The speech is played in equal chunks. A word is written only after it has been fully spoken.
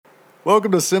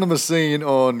Welcome to Cinemascene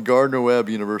on Gardner-Webb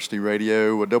University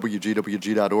Radio,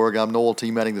 WGWG.org. I'm Noel T.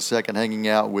 Manning II, hanging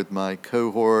out with my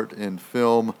cohort in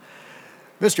film,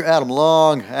 Mr. Adam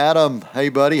Long. Adam, hey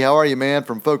buddy, how are you, man,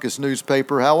 from Focus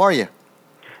Newspaper? How are you?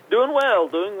 Doing well.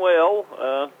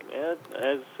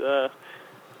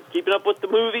 Keeping up with the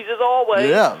movies as always.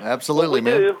 Yeah, absolutely,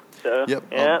 what we man. Do. So, yep.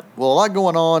 Yeah. Well, a lot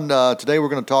going on. Today we're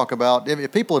going to talk about,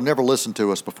 if people have never listened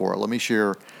to us before, let me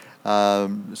share.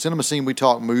 Cinemascene, we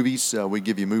talk movies. We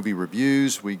give you movie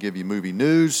reviews. We give you movie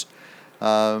news.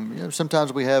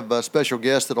 Sometimes we have special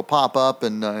guests that'll pop up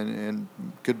and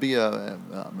could be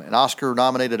an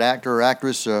Oscar-nominated actor or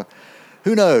actress.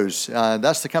 Who knows?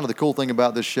 That's the kind of the cool thing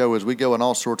about this show is we go in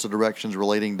all sorts of directions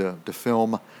relating to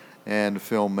film and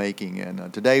filmmaking.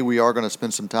 And today we are going to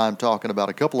spend some time talking about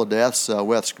a couple of deaths,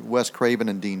 Wes Craven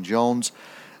and Dean Jones.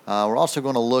 We're also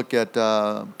going to look at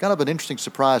kind of an interesting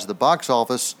surprise at the box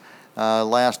office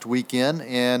last weekend,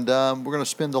 and we're going to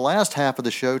spend the last half of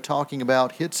the show talking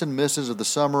about hits and misses of the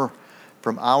summer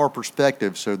from our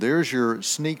perspective. So there's your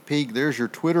sneak peek, there's your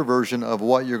Twitter version of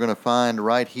what you're going to find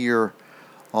right here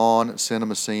on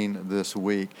Cinemascene this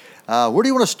week. Where do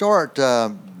you want to start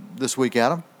this week,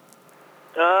 Adam?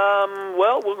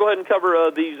 Well, we'll go ahead and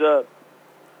cover these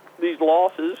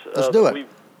losses. Let's do it.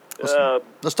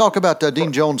 Let's talk about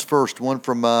Dean Jones first. One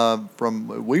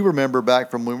from we remember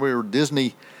back from when we were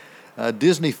Disney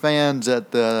fans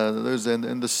at those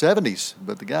in the 70s,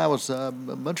 but the guy was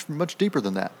much deeper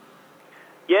than that.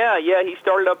 Yeah. He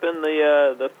started up in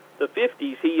the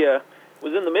 50s. He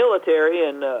was in the military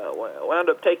and wound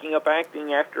up taking up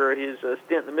acting after his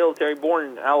stint in the military. Born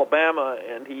in Alabama,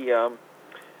 and he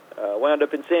wound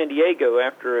up in San Diego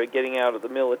after getting out of the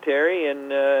military, and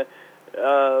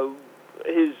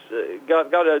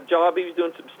got a job. He was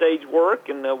doing some stage work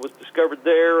and was discovered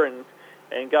there and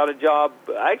got a job.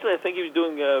 Actually, I think he was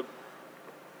doing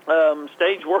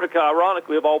stage work,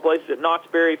 ironically, of all places, at Knott's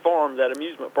Berry Farm, that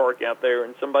amusement park out there,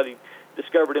 and somebody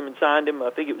discovered him and signed him. I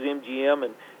think it was MGM,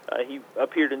 and he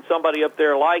appeared in Somebody Up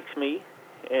There Likes Me,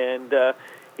 and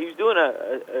he was doing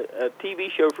a TV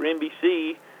show for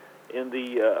NBC in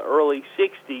the early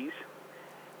 60s,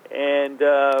 and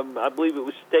I believe it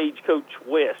was Stagecoach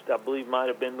West, I believe might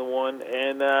have been the one,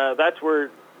 and that's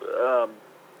where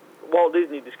Walt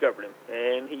Disney discovered him,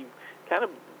 and he kind of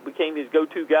became his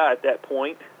go-to guy at that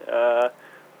point,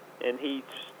 and he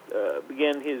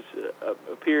began his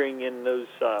appearing in those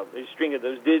his string of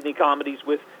those Disney comedies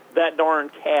with That Darn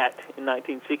Cat in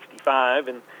 1965,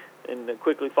 and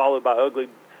quickly followed by Ugly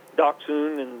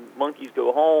Dachshund and Monkeys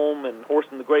Go Home and Horse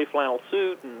in the Gray Flannel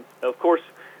Suit, and of course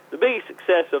the biggest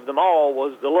success of them all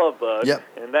was The Love Bug. Yep.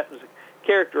 And that was a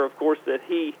character, of course, that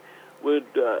he would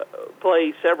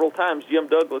play several times. Jim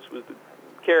Douglas was the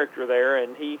character there,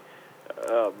 and he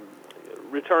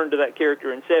returned to that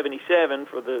character in '77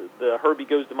 for the Herbie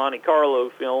Goes to Monte Carlo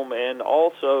film, and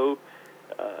also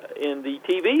in the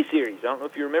TV series. I don't know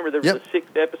if you remember, there was a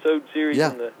 6-episode series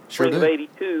in the spring of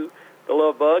 '82, The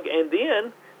Love Bug, and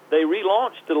then they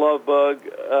relaunched The Love Bug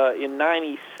in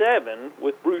 '97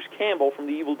 with Bruce Campbell from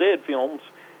the Evil Dead films,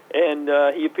 and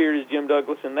he appeared as Jim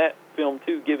Douglas in that film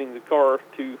too, giving the car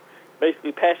to,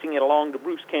 basically passing it along to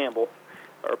Bruce Campbell,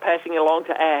 or passing it along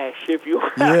to Ash, if you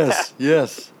will.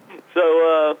 Yes.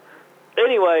 So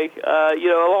anyway,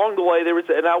 along the way there was,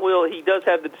 and he does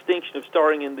have the distinction of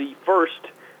starring in the first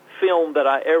film that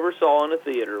I ever saw in a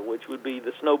theater, which would be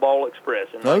The Snowball Express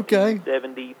in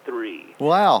 1973.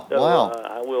 Wow! So, wow!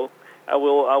 I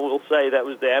will say that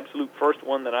was the absolute first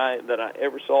one that I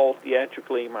ever saw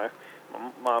theatrically. My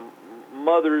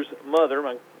mother's mother,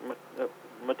 my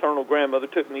maternal grandmother,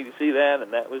 took me to see that,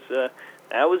 and that was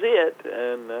it.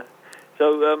 And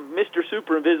so Mr.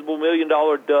 Super Invisible $1 Million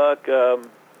Duck,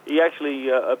 he actually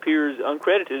appears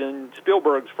uncredited in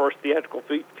Spielberg's first theatrical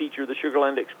feature, The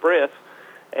Sugarland Express.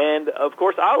 And of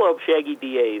course, I love Shaggy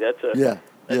DA. That's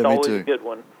always a good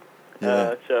one.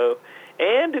 Yeah.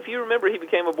 And if you remember, he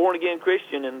became a born-again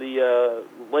Christian in the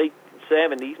late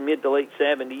 70s, mid to late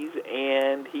 70s,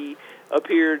 and he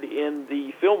appeared in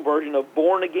the film version of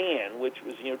Born Again, which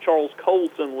was, Charles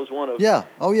Colson was one of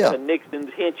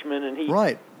Nixon's henchmen, and he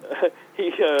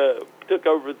he took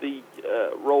over the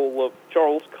role of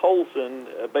Charles Colson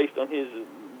based on his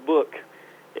book,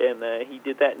 and he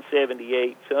did that in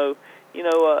 '78. So, he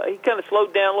kind of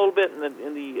slowed down a little bit in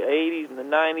the 80s and the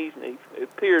 90s, and he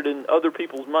appeared in Other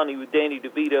People's Money with Danny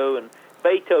DeVito and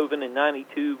Beethoven in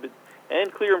 '92,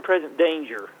 and Clear and Present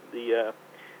Danger, the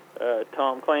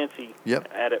Tom Clancy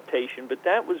adaptation. But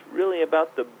that was really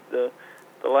about the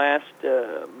last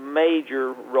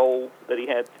major role that he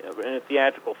had in a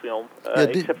theatrical film,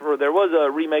 except for there was a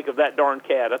remake of That Darn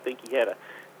Cat. I think he had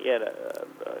he had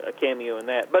a cameo in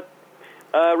that. But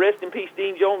rest in peace,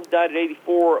 Dean Jones died at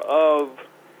 84 of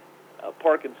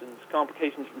Parkinson's,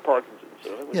 complications from Parkinson's.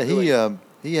 So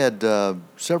he had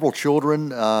several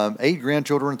children, 8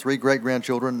 grandchildren, 3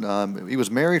 great-grandchildren. He was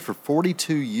married for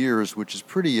 42 years, which is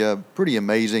pretty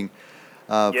amazing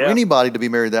for anybody to be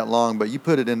married that long. But you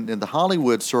put it in the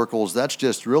Hollywood circles, that's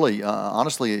just really,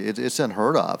 honestly, it's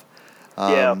unheard of.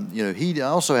 He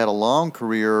also had a long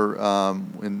career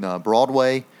in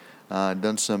Broadway,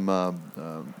 done some,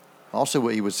 also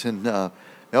he was in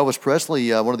Elvis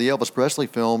Presley, one of the Elvis Presley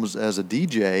films as a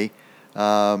DJ.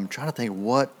 Trying to think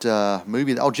what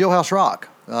movie. Oh, Jailhouse Rock.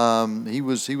 He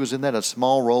was in that, a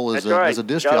small role as a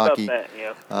disc jockey,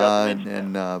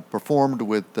 and performed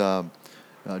with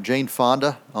Jane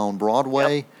Fonda on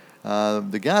Broadway.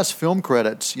 The guy's film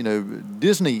credits,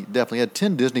 Disney definitely had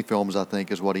 10 Disney films, I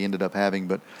think, is what he ended up having,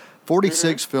 but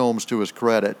 46 films to his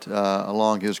credit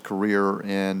along his career,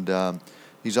 and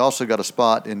he's also got a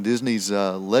spot in Disney's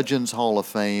Legends Hall of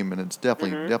Fame, and it's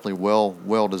definitely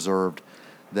well deserved.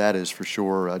 That is for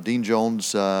sure. Dean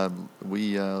Jones,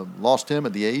 we lost him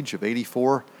at the age of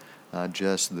 84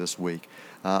 just this week.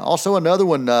 Also another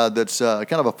one that's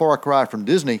kind of a far cry from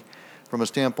Disney from a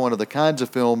standpoint of the kinds of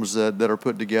films that are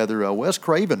put together. Wes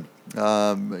Craven,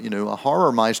 a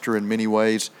horror meister in many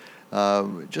ways,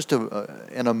 just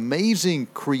an amazing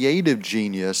creative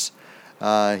genius.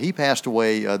 He passed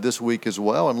away this week as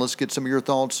well, and let's get some of your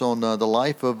thoughts on the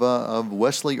life of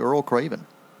Wesley Earl Craven.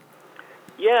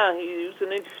 Yeah, he was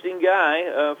an interesting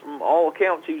guy. From all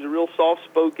accounts, he was a real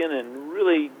soft-spoken and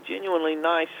really genuinely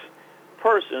nice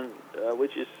person,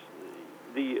 which is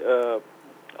the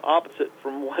opposite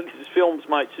from what his films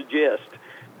might suggest.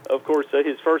 Of course,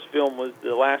 his first film was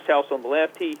The Last House on the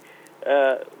Left. He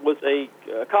was a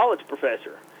college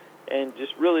professor and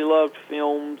just really loved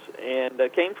films and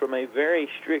came from a very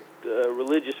strict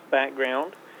religious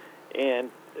background.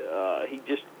 And he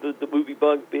just, the movie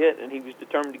bug bit, and he was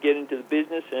determined to get into the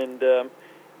business, and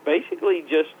basically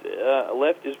just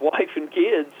left his wife and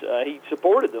kids. He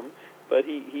supported them, but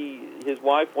his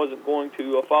wife wasn't going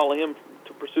to follow him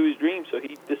to pursue his dreams, so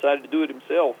he decided to do it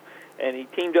himself. And he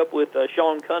teamed up with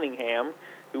Sean Cunningham,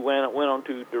 who went on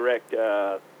to direct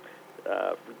the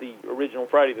original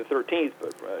Friday the 13th,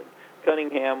 but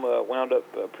Cunningham wound up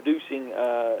producing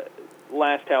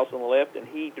Last House on the Left, and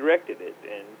he directed it,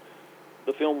 and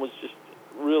the film was just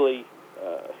really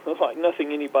like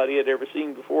nothing anybody had ever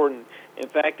seen before, and in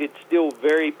fact, it's still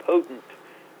very potent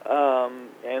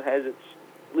and has its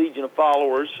legion of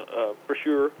followers for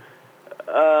sure.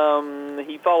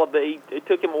 It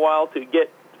took him a while to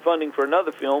get funding for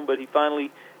another film, but he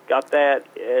finally got that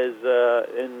as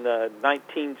in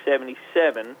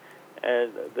 1977 as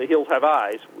The Hills Have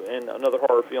Eyes, and another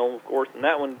horror film, of course, and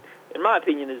that one, in my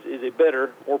opinion, is a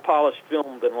better, more polished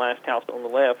film than Last House on the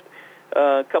Left.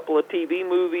 A couple of TV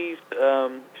movies,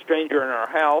 Stranger in Our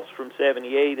House from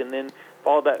 '78, and then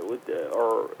followed that with,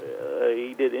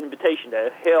 he did Invitation to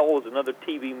Hell was another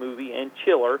TV movie, and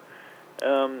Chiller.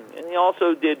 And he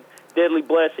also did Deadly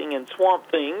Blessing and Swamp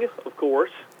Thing, of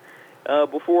course,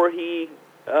 before he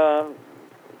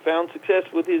found success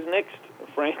with his next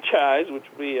franchise, which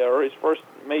would be, or his first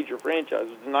major franchise,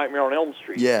 was The Nightmare on Elm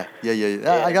Street. Yeah.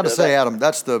 I got to say, Adam,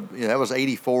 that was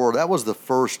 '84. That was the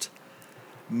first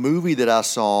movie that I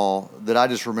saw that I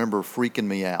just remember freaking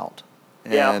me out.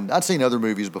 And I'd seen other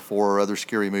movies before, other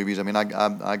scary movies. I mean,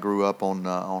 I grew up on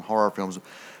horror films.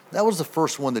 That was the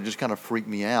first one that just kind of freaked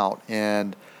me out,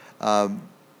 and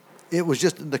it was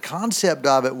just the concept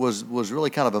of it was really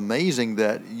kind of amazing.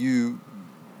 That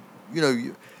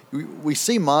we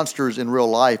see monsters in real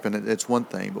life, and it's one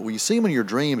thing, but when you see them in your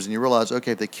dreams, and you realize,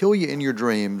 okay, if they kill you in your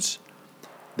dreams,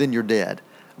 then you're dead.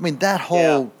 I mean, that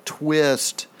whole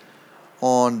twist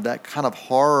on that kind of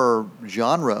horror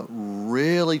genre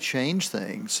really changed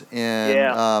things, and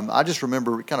I just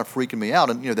remember it kind of freaking me out,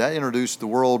 and that introduced the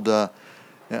world, a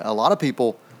lot of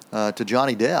people, to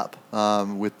Johnny Depp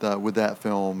with that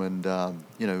film, and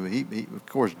he of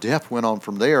course Depp went on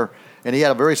from there, and he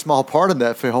had a very small part in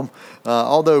that film,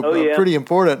 although pretty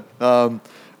important.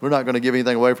 We're not going to give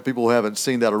anything away for people who haven't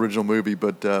seen that original movie,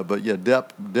 but yeah,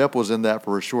 Depp was in that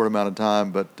for a short amount of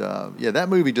time, but that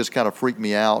movie just kind of freaked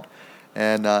me out.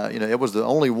 And, it was the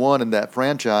only one in that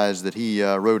franchise that he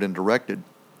wrote and directed.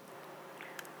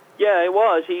 Yeah, it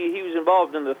was. He was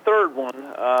involved in the third one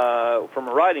from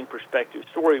a writing perspective,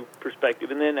 story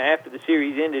perspective. And then after the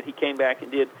series ended, he came back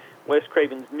and did Wes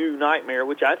Craven's New Nightmare,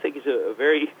 which I think is a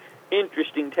very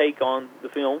interesting take on the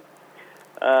film.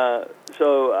 On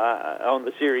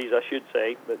the series, I should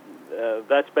say. But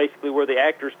that's basically where the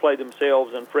actors play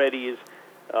themselves, and Freddy is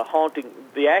haunting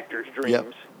the actor's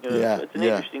dreams. Yep. It's an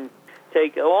interesting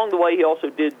take. Along the way, he also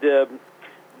did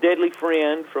Deadly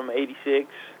Friend from '86.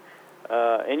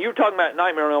 And you were talking about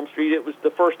Nightmare on Elm Street. It was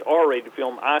the first R-rated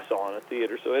film I saw in a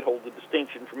theater, so it holds a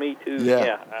distinction for me, too.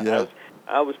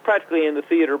 I was practically in the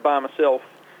theater by myself.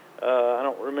 I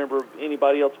don't remember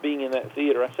anybody else being in that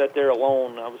theater. I sat there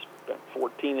alone. I was about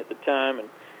 14 at the time, and,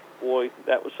 boy,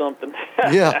 that was something.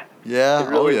 Yeah. It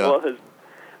really was.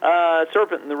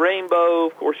 Serpent and the Rainbow,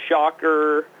 of course,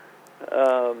 Shocker,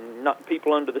 Not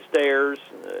People Under the Stairs.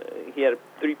 He had a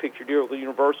 3-picture deal with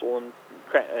Universal and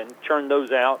churned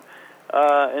those out.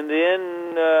 And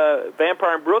then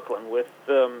Vampire in Brooklyn with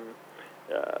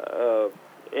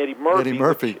Eddie Murphy. Eddie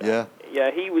Murphy,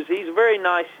 which, he's a very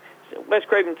nice. Wes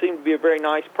Craven seemed to be a very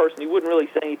nice person. He wouldn't really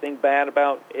say anything bad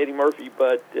about Eddie Murphy,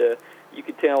 but you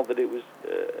could tell that it was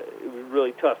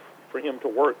really tough for him to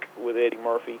work with Eddie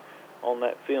Murphy on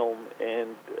that film.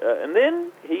 And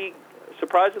then he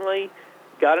surprisingly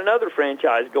got another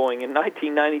franchise going in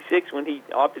 1996 when he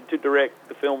opted to direct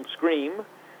the film Scream.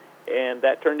 And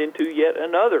that turned into yet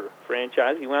another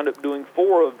franchise. He wound up doing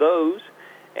 4 of those.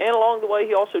 And along the way,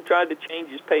 he also tried to change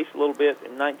his pace a little bit.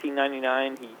 In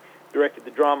 1999, he directed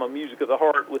the drama Music of the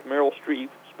Heart with Meryl Streep.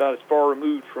 It's about as far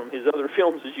removed from his other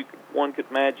films as one could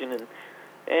imagine.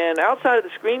 And outside of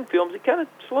the Scream films, he kind of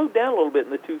slowed down a little bit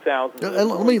in the 2000s.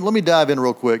 Let me dive in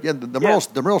real quick. Yeah, the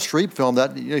Meryl Streep film,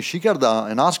 that she got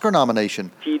an Oscar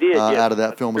nomination. She did, out of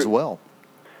that film as well.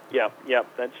 Yeah,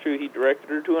 that's true. He directed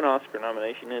her to an Oscar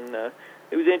nomination, and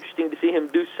it was interesting to see him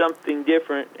do something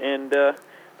different. And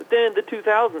but then in the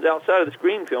 2000s, outside of the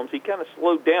Scream films, he kind of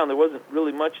slowed down. There wasn't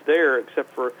really much there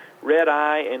except for Red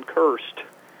Eye and Cursed,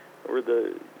 or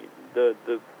the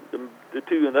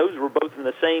two, and those were both in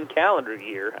the same calendar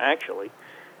year, actually.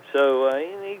 So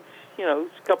he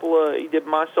did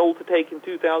My Soul to Take in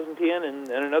 2010, and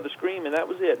another Scream, and that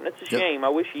was it. And it's a shame. I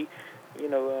wish he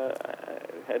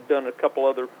had done a couple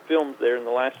other films there in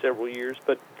the last several years.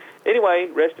 But anyway,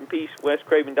 rest in peace. Wes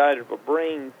Craven died of a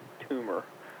brain tumor,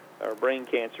 or brain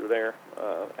cancer there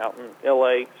out in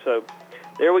L.A. So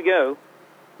there we go.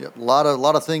 Yep, a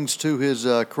lot of things to his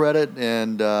credit,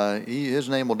 and his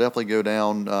name will definitely go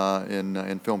down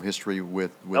in film history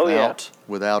without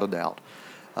a doubt.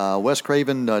 Wes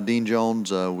Craven, Dean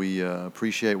Jones, we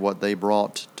appreciate what they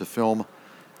brought to film.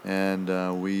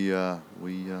 And we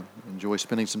enjoy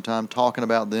spending some time talking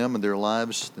about them and their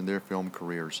lives and their film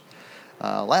careers.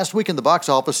 Last week in the box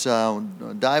office,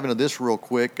 dive into this real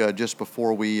quick just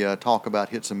before we talk about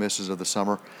hits and misses of the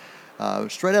summer.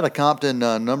 Straight Outta Compton,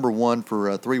 number 1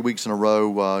 for 3 weeks in a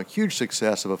row. Huge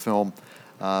success of a film.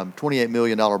 $28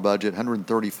 million budget,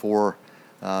 $134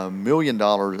 million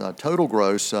total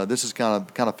gross. This is kind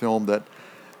of film that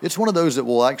it's one of those that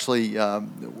will actually,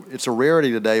 it's a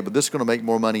rarity today, but this is going to make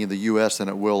more money in the U.S. than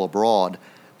it will abroad.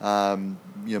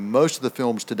 Most of the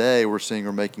films today we're seeing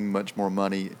are making much more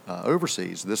money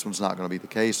overseas. This one's not going to be the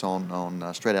case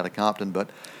on Straight Outta Compton, but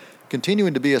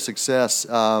continuing to be a success.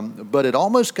 But it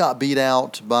almost got beat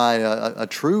out by a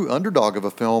true underdog of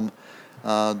a film,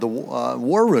 the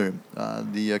War Room,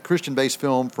 the Christian-based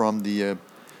film from the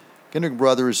Kendrick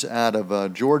brothers out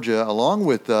of Georgia, along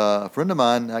with a friend of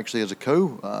mine, actually as a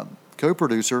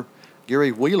co-producer,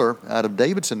 Gary Wheeler out of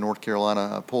Davidson, North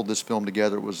Carolina, pulled this film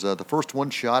together. It was the first one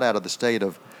shot out of the state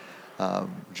of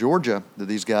Georgia that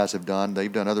these guys have done.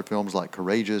 They've done other films like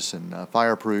Courageous and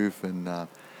Fireproof and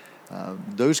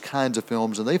those kinds of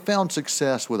films, and they found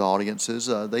success with audiences.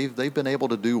 They've been able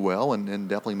to do well and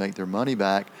definitely make their money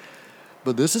back.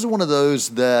 But this is one of those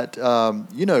that,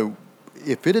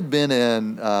 if it had been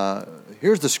in,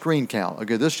 here's the screen count.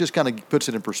 Okay, this just kind of puts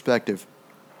it in perspective.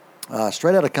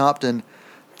 Straight Outta Compton,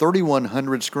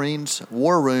 3,100 screens.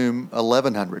 War Room,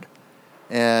 1,100,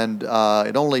 and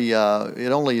it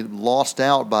only lost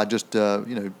out by just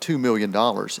 $2 million.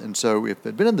 And so, if it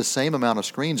had been in the same amount of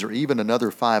screens, or even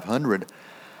another 500,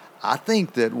 I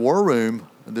think that War Room,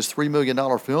 this $3 million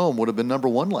film, would have been number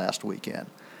 1 last weekend.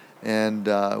 And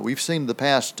we've seen the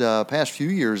past few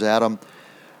years, Adam,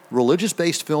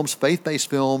 religious-based films, faith-based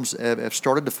films have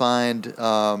started to find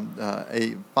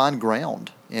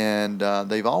ground, and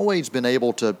they've always been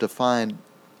able to find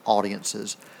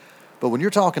audiences. But when you're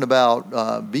talking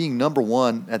about being number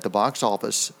 1 at the box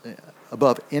office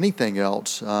above anything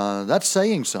else, that's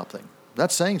saying something.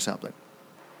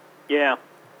 Yeah.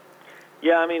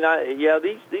 I mean,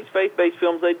 these faith-based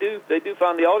films, they do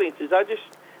find the audiences. I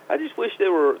just wish they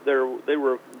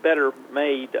were better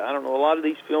made. I don't know. A lot of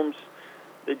these films,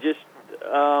 they just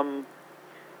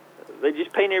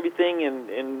paint everything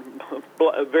in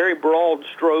very broad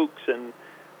strokes, and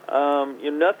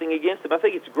Nothing against them. I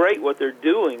think it's great what they're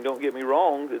doing. Don't get me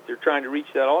wrong, that they're trying to reach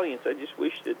that audience. I just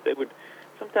wish that they would.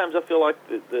 Sometimes I feel like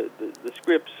the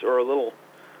scripts are a little.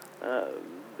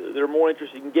 They're more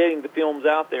interested in getting the films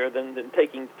out there than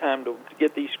taking the time to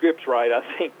get these scripts right. I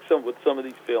think with some of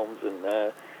these films, and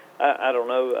I don't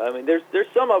know. I mean, there's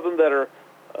some of them that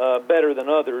are better than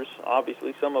others.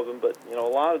 Obviously, some of them, but a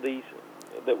lot of these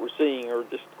that we're seeing are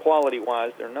just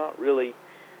quality-wise, they're not really.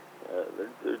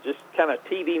 They're just kind of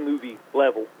TV movie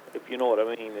level, if you know what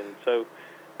I mean. And so,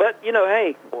 but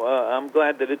hey, I'm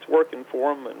glad that it's working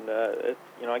for them, and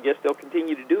I guess they'll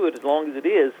continue to do it as long as it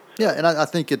is. Yeah, and I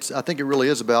think it really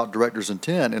is about director's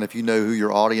intent. And if you know who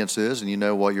your audience is and you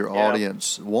know what your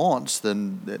audience wants,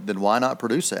 then why not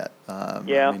produce that? Right.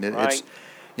 It's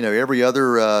every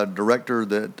other director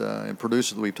and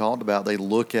producer that we've talked about, they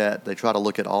try to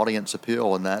look at audience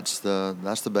appeal, and that's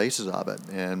the basis of it.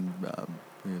 And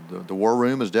the War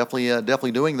Room is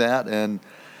definitely doing that, and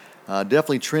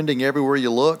definitely trending everywhere you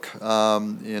look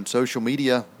in social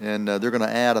media. And they're going to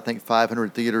add, I think,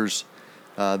 500 theaters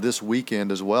this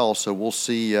weekend as well. So we'll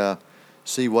see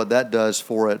what that does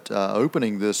for it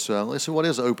opening this. Let's see what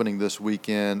is opening this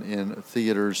weekend in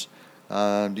theaters.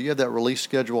 Do you have that release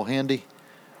schedule handy?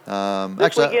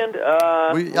 This weekend,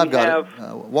 I've got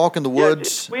it. Walk in the Woods.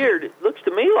 It's weird. It looks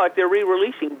to me like they're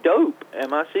re-releasing Dope.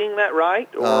 Am I seeing that right?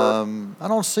 Or I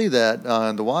don't see that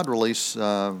in the wide release.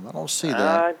 I don't see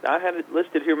that. I had it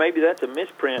listed here. Maybe that's a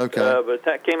misprint. Okay. But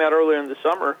that came out earlier in the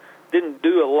summer. Didn't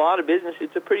do a lot of business.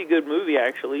 It's a pretty good movie,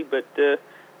 actually. But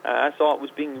I saw it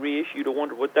was being reissued. I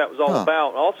wondered what that was all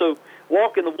about. Also,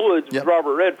 Walk in the Woods with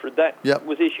Robert Redford. That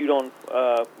was issued on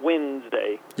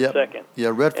Wednesday, 2nd.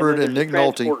 Yeah, Redford and Nick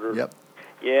Nolte. Yep.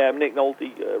 Yeah, Nick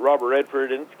Nolte, Robert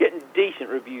Redford, and it's getting decent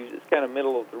reviews. It's kind of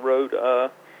middle of the road.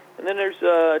 And then there's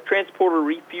Transporter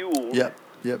Refueled.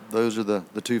 Yep. Those are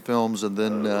the two films. And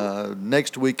then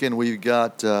next weekend we've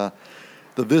got The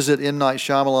Visit, M. Night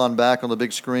Shyamalan back on the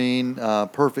big screen,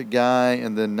 Perfect Guy,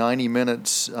 and then 90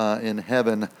 Minutes in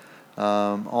Heaven.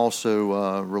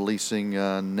 Also releasing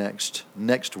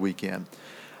next weekend.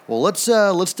 Well, let's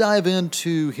dive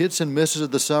into hits and misses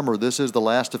of the summer. This is the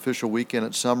last official weekend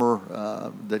at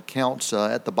summer that counts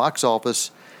at the box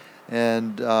office,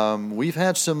 and we've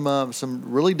had some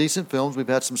really decent films. We've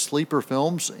had some sleeper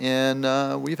films,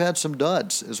 and we've had some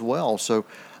duds as well. So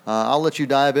I'll let you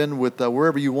dive in with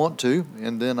wherever you want to,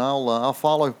 and then I'll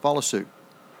follow suit.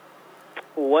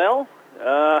 Well.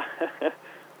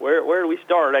 Where do we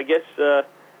start? I guess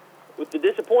with the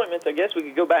disappointments, I guess we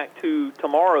could go back to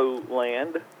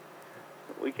Tomorrowland.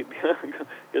 We could,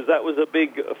 because that was a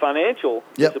big financial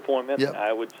disappointment,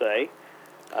 I would say.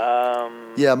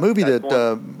 A movie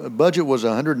that budget was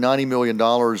 $190 million,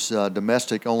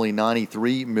 domestic only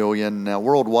 $93 million. Now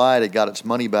worldwide, it got its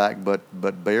money back,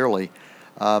 but barely.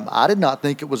 I did not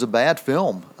think it was a bad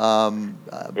film.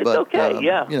 It's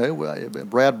okay,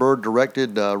 Brad Bird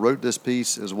directed, wrote this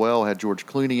piece as well, had George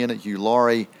Clooney in it, Hugh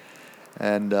Laurie,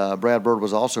 and Brad Bird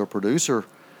was also a producer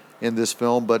in this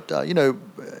film. But,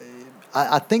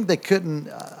 I think they couldn't,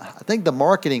 I think the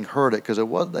marketing hurt it because you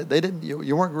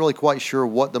weren't really quite sure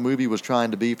what the movie was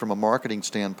trying to be from a marketing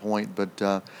standpoint. But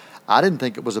I didn't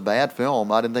think it was a bad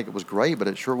film. I didn't think it was great, but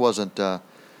it sure wasn't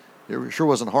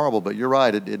horrible, but you're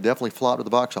right. It definitely flopped at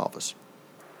the box office.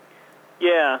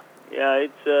 Yeah.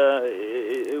 It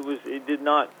did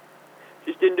not,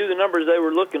 just didn't do the numbers they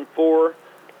were looking for.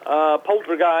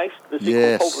 Poltergeist, the sequel.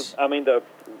 Yes.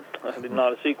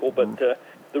 Not a sequel, but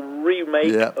the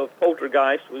remake of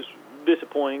Poltergeist was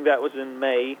disappointing. That was in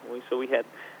May, so we had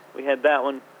that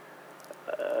one.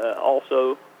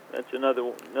 Also, that's another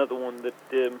one that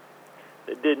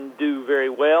didn't do very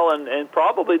well, and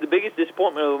probably the biggest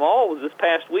disappointment of them all was this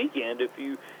past weekend.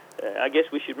 I guess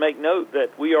we should make note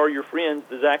that We Are Your Friends,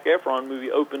 the Zac Efron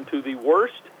movie, opened to the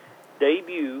worst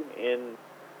debut in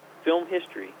film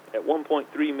history at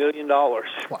 $1.3 million.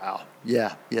 Wow.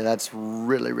 Yeah, that's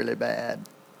really, really bad.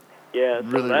 Yeah, so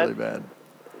really bad.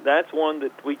 That's one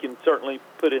that we can certainly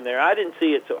put in there. I didn't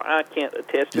see it, so I can't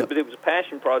attest to it, but it was a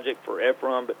passion project for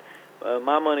Efron, but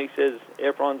my money says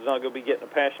Efron's not going to be getting a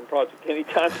passion project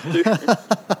anytime soon.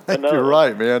 I think you're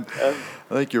right, man.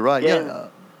 I think you're right. Yeah.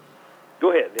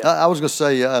 Go ahead. Yeah. I was going to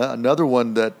say another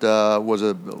one that was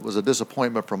a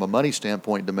disappointment from a money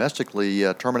standpoint domestically.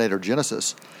 Terminator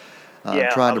Genesis,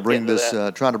 trying to bring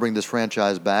this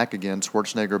franchise back again.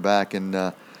 Schwarzenegger back in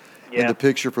the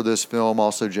picture for this film.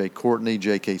 Also, Jay Courtney,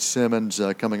 J.K. Simmons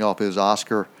coming off his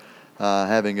Oscar,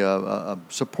 having a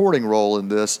supporting role in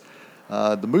this.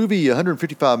 The movie,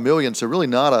 $155 million, so really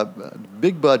not a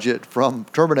big budget from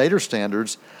Terminator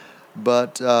standards.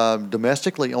 but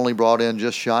domestically only brought in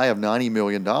just shy of $90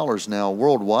 million. Now,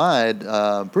 worldwide,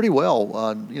 pretty well,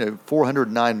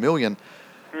 $409 million.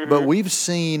 Mm-hmm. But we've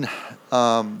seen,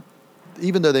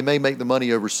 even though they may make the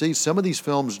money overseas, some of these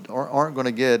films aren't going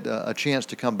to get a chance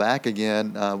to come back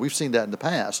again. We've seen that in the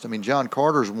past. I mean, John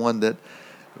Carter's one that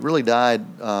really died.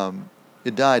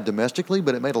 It died domestically,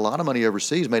 but it made a lot of money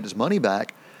overseas, made its money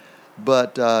back.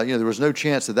 But, there was no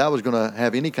chance that was going to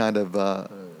have any kind of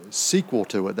sequel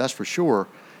to it, that's for sure.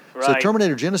 Right. So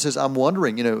Terminator Genesis, I'm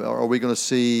wondering, are we going to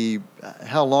see,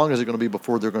 how long is it going to be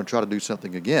before they're going to try to do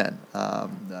something again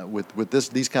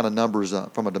with these kind of numbers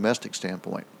from a domestic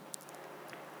standpoint?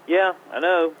 Yeah, I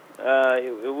know.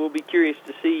 It will be curious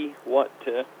to see what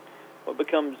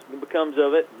becomes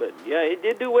of it. But yeah, it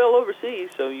did do well overseas,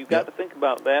 so you've got to think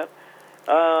about that.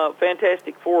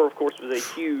 Fantastic Four, of course, was a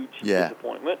huge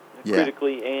disappointment,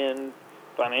 critically and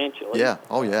financially. Yeah.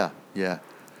 Oh yeah. Yeah.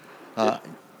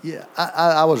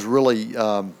 I was really.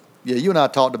 You and I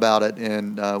talked about it,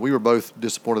 and we were both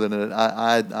disappointed in it.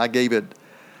 I gave it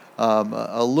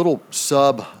a little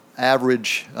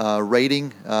sub-average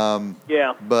rating.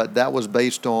 But that was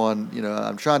based on,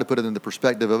 I'm trying to put it in the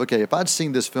perspective of, okay, if I'd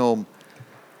seen this film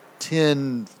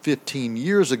 10, 15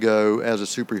 years ago as a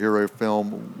superhero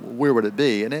film, where would it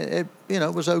be? And it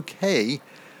was okay.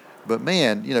 But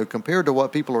man, compared to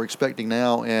what people are expecting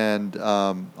now, and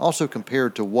also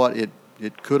compared to what it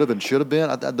could have and should have been,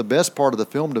 the best part of the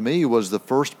film to me was the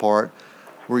first part,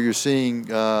 where you're seeing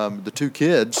the two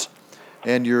kids,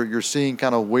 and you're seeing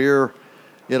kind of where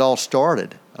it all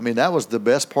started. I mean, that was the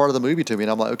best part of the movie to me.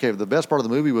 And I'm like, okay, the best part of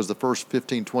the movie was the first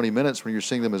 15, 20 minutes when you're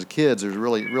seeing them as kids. There's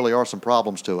really are some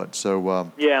problems to it.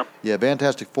 So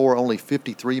Fantastic Four, only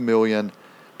 $53 million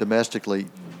domestically.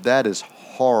 That is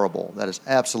horrible. That is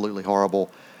absolutely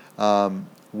horrible.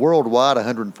 Worldwide,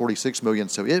 $146 million.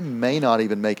 So it may not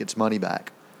even make its money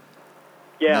back.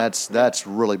 Yeah, and that's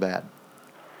really bad.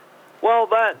 Well,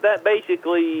 that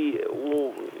basically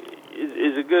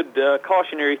is a good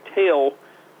cautionary tale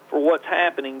for what's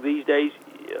happening these days.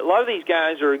 A lot of these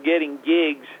guys are getting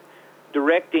gigs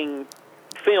directing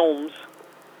films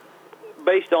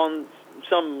based on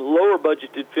some lower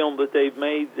budgeted film that they've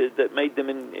made that made them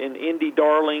an indie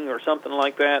darling or something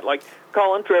like that. Like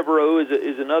Colin Trevorrow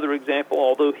is another example,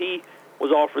 although he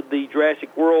was offered the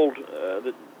Jurassic World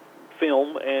the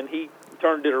film, and he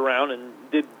turned it around and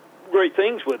did great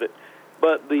things with it.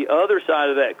 But the other side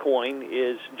of that coin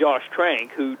is Josh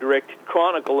Trank, who directed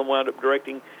Chronicle and wound up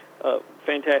directing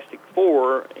Fantastic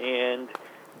Four, and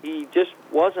he just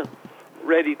wasn't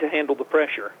ready to handle the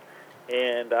pressure.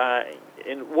 And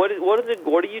what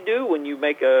do you do when you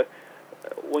make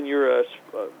when you're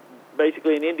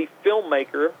basically an indie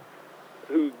filmmaker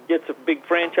who gets a big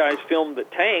franchise film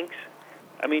that tanks?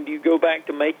 I mean, do you go back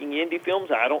to making indie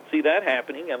films? I don't see that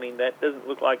happening. I mean, that doesn't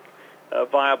look like a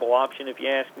viable option if you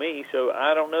ask me. So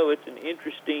I don't know. It's an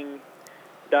interesting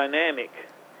dynamic,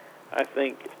 I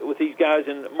think, with these guys.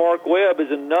 And Mark Webb is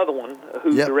another one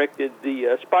who directed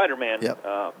the Spider-Man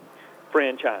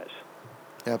franchise.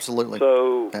 Absolutely.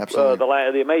 So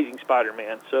the Amazing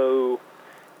Spider-Man. So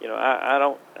I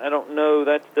don't know.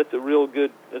 That's a real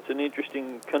good. That's an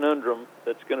interesting conundrum.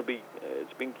 That's going to be.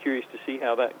 It's been curious to see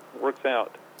how that works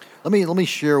out. Let me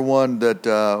share one that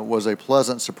was a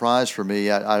pleasant surprise for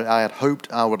me. I had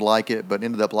hoped I would like it, but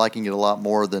ended up liking it a lot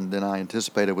more than I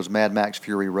anticipated. It was Mad Max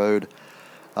Fury Road.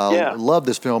 Loved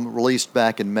this film, released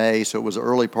back in May, so it was the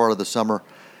early part of the summer,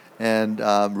 and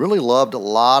really loved a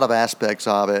lot of aspects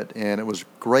of it. And it was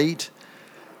great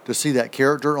to see that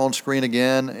character on screen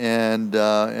again,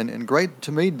 and great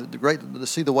to me, great to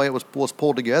see the way it was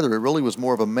pulled together. It really was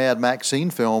more of a Mad Maxine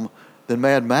film than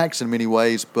Mad Max in many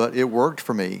ways, but it worked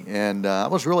for me, and I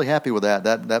was really happy with that.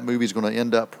 That movie's going to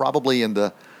end up probably in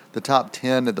the top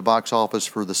 10 at the box office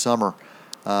for the summer,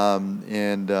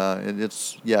 it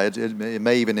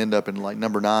may even end up in like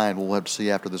number 9. We'll have to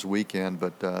see after this weekend,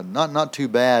 but not too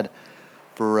bad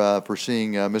for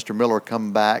seeing Mr. Miller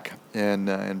come back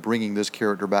and bringing this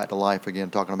character back to life again.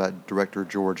 Talking about director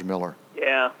George Miller.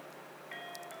 Yeah.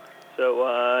 So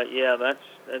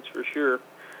that's for sure.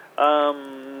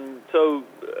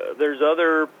 There's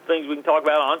other things we can talk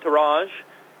about. Entourage,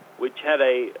 which had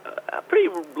a pretty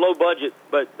low budget,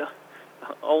 but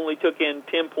only took in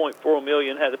 $10.4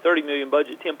 million. Had a $30 million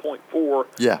budget,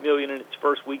 $10.4 million in its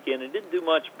first weekend, and didn't do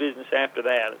much business after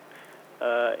that.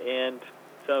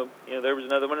 So there was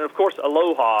another one, and of course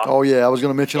Aloha. Oh yeah, I was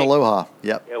going to mention Aloha.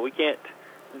 Yep. Yeah, we can't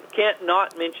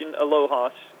not mention Aloha.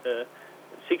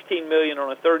 $16 million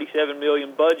on a $37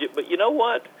 million budget, but you know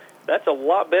what? That's a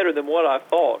lot better than what I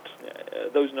thought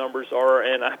those numbers are,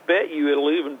 and I bet you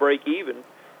it'll even break even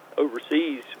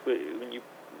overseas when you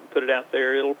put it out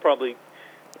there. It'll probably,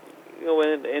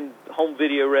 in home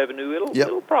video revenue,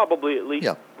 it'll probably at least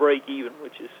break even,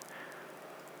 which is.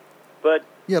 But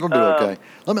yeah, it'll do okay.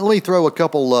 Let me throw a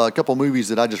couple movies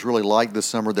that I just really liked this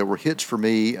summer that were hits for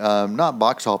me, not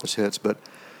box office hits, but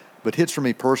hits for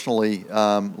me personally.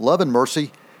 Love and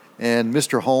Mercy and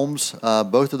Mr. Holmes.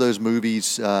 Both of those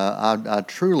movies I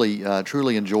truly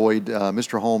enjoyed.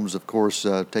 Mr. Holmes, of course,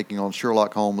 taking on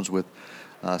Sherlock Holmes with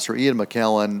Sir Ian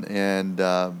McKellen,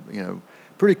 and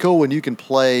pretty cool when you can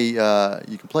play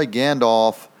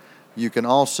Gandalf. You can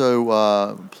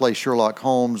also play Sherlock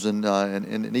Holmes and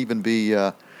even be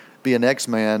an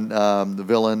X-Man, the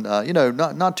villain.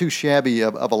 Not too shabby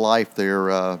of a life there.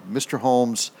 Mr.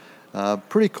 Holmes,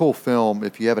 pretty cool film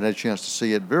if you haven't had a chance to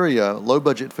see it. Very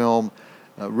low-budget film,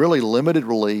 really limited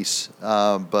release,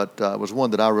 but it was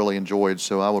one that I really enjoyed.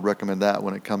 So I would recommend that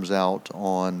when it comes out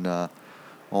on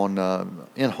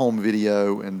in-home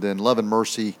video. And then Love and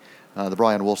Mercy. The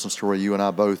Brian Wilson story, you and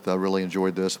I both really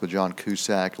enjoyed this with John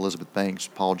Cusack, Elizabeth Banks,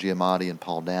 Paul Giamatti, and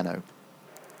Paul Dano.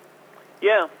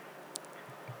 Yeah.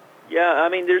 I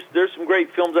mean, there's some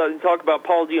great films out. And talk about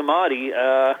Paul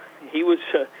Giamatti.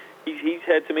 He's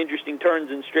had some interesting turns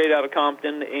in Straight Outta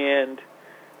Compton and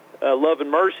Love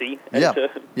and Mercy.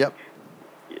 Yep.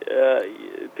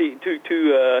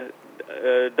 Two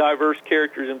diverse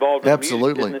characters involved in the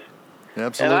music business.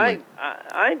 Absolutely. And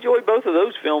I enjoyed both of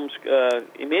those films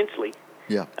immensely.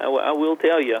 Yeah. I will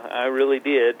tell you, I really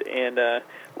did. And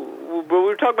we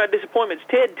were talking about disappointments.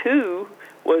 Ted 2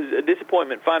 was a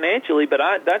disappointment financially, but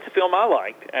that's a film I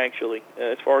liked, actually,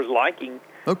 as far as liking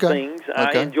things.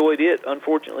 I enjoyed it.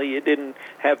 Unfortunately, it didn't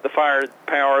have the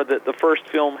firepower that the first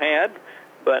film had,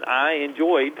 but I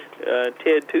enjoyed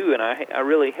Ted 2, and I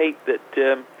really hate that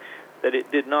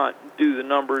it did not do the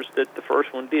numbers that the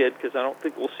first one did, because I don't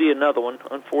think we'll see another one,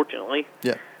 unfortunately.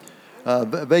 Yeah.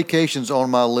 Vacation's on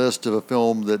my list of a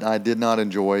film that I did not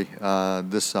enjoy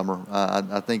this summer.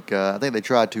 I think they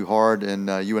tried too hard,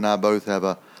 and you and I both have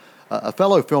a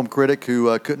fellow film critic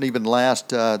who couldn't even last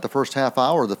the first half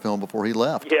hour of the film before he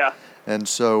left. Yeah. And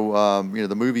so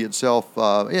the movie itself,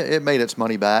 it made its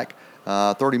money back.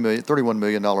 $31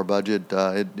 million budget.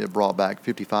 It brought back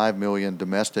 $55 million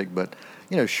domestic, but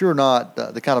sure not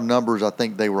the kind of numbers I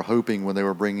think they were hoping when they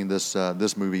were bringing this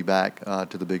movie back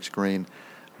to the big screen.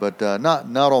 But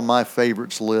not on my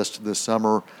favorites list this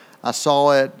summer. I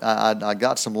saw it. I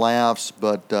got some laughs,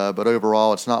 but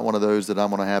overall, it's not one of those that I'm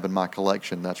going to have in my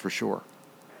collection. That's for sure.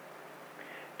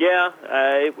 Yeah,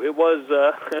 it was.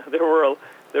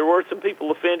 There were some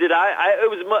people offended.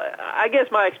 I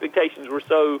guess my expectations were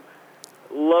so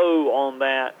low on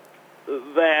that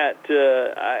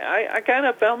I kind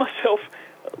of found myself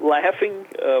laughing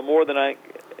more than I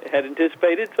had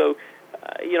anticipated. So,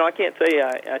 I can't say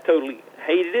I totally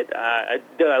hated it.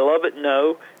 Did I love it?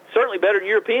 No. Certainly better than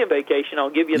European Vacation, I'll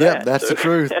give you that. Yeah, that's the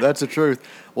truth. That's the truth.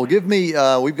 Well, give me,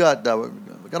 we've got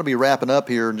to be wrapping up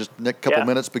here in just the next couple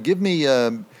minutes, but give me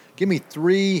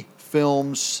 3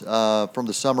 films from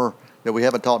the summer that we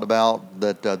haven't talked about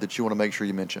that you want to make sure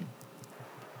you mention.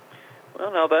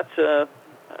 Well, no, that's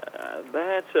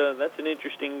an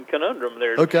interesting conundrum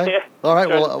there. Okay. All right.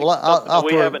 Well, I'll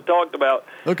we haven't talked about.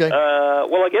 Okay.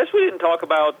 Well, I guess we didn't talk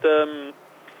about.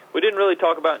 We didn't really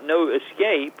talk about No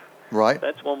Escape. Right.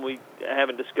 That's one we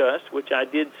haven't discussed, which I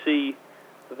did see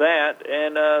that,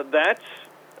 and that's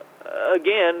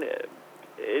again,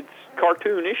 it's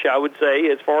cartoonish, I would say,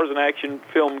 as far as an action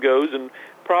film goes, and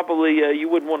probably you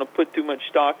wouldn't want to put too much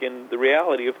stock in the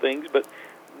reality of things, but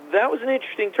that was an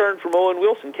interesting turn from Owen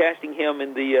Wilson, casting him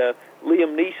in the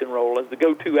Liam Neeson role as the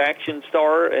go-to action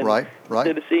star. And right.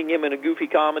 Instead of seeing him in a goofy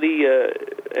comedy,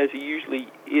 as he usually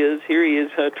is, here he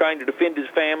is trying to defend his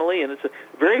family, and it's a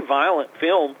very violent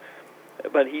film.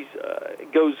 But he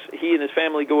and his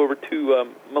family go over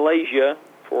to Malaysia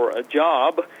for a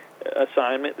job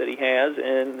assignment that he has,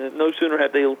 and no sooner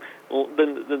have than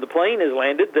the plane has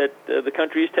landed that the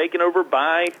country is taken over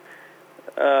by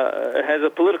has a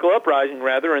political uprising,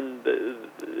 rather, and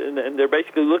they're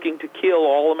basically looking to kill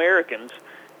all Americans.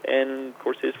 And, of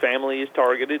course, his family is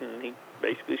targeted, and he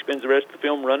basically spends the rest of the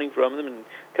film running from them and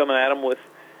coming at them with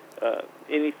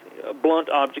any blunt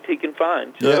object he can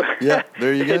find. So, yeah,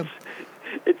 there you go.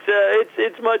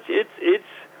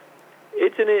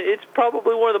 It's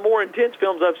probably one of the more intense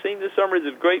films I've seen this summer. Is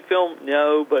it a great film?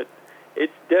 No, but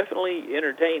it's definitely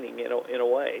entertaining in a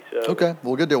way. So okay,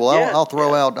 well, good deal. Well, yeah, I'll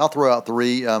throw out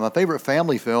 3. My favorite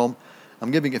family film.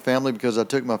 I'm giving it family because I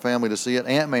took my family to see it.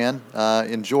 Ant-Man.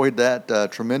 Enjoyed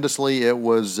that tremendously. It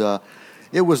was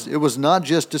not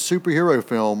just a superhero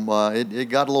film. It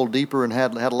got a little deeper and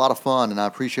had a lot of fun, and I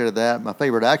appreciated that. My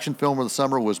favorite action film of the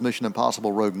summer was Mission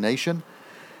Impossible: Rogue Nation.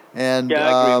 And Yeah,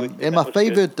 I agree with you. and That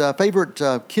my was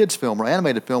favorite kids film or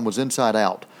animated film was Inside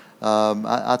Out.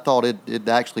 I thought it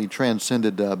actually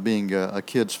transcended being a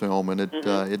kids film, and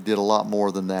it did a lot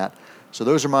more than that. So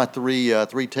those are my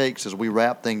three takes as we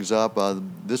wrap things up.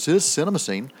 This is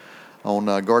Cinemascene on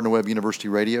Gardner Webb University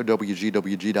Radio,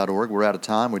 WGWG.org. We're out of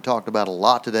time. We talked about a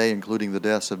lot today, including the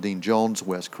deaths of Dean Jones,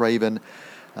 Wes Craven.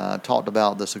 Talked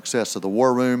about the success of The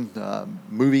War Room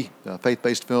movie,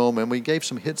 faith-based film, and we gave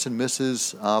some hits and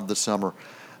misses of the summer.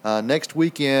 Next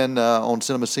weekend on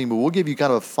Cinemascene, we'll give you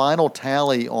kind of a final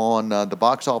tally on the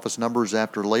box office numbers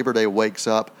after Labor Day wakes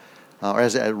up, or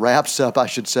as it wraps up, I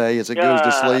should say, as it goes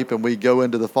to sleep and we go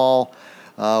into the fall.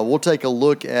 We'll take a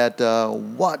look at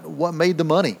what made the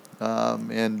money.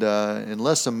 And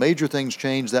unless some major things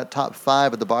change, that top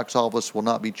 5 at the box office will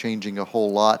not be changing a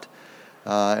whole lot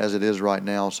as it is right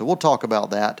now. So we'll talk about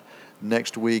that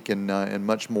next week and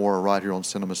much more right here on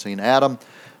Cinemascene. Adam,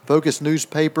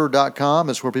 FocusNewspaper.com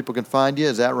is where people can find you.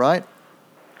 Is that right?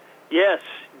 Yes,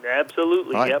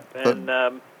 absolutely. Right. Yep.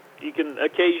 And you can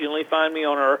occasionally find me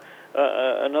on our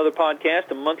another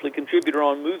podcast, a monthly contributor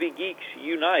on Movie Geeks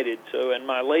United. So, and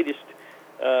my latest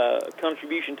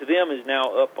contribution to them is now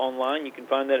up online. You can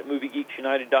find that at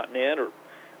MovieGeeksUnited.net or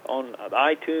on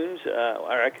iTunes.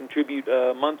 I contribute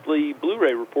a monthly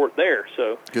Blu-ray report there.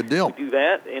 So good deal. We do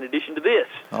that in addition to this.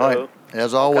 All right.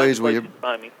 As always, we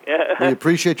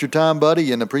appreciate your time,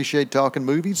 buddy, and appreciate talking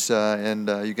movies. And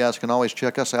you guys can always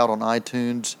check us out on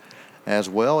iTunes as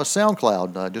well as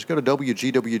SoundCloud. Just go to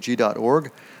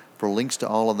WGWG.org for links to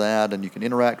all of that, and you can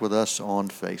interact with us on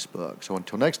Facebook. So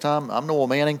until next time, I'm Noel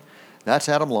Manning. That's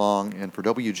Adam Long, and for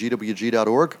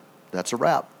WGWG.org, that's a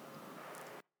wrap.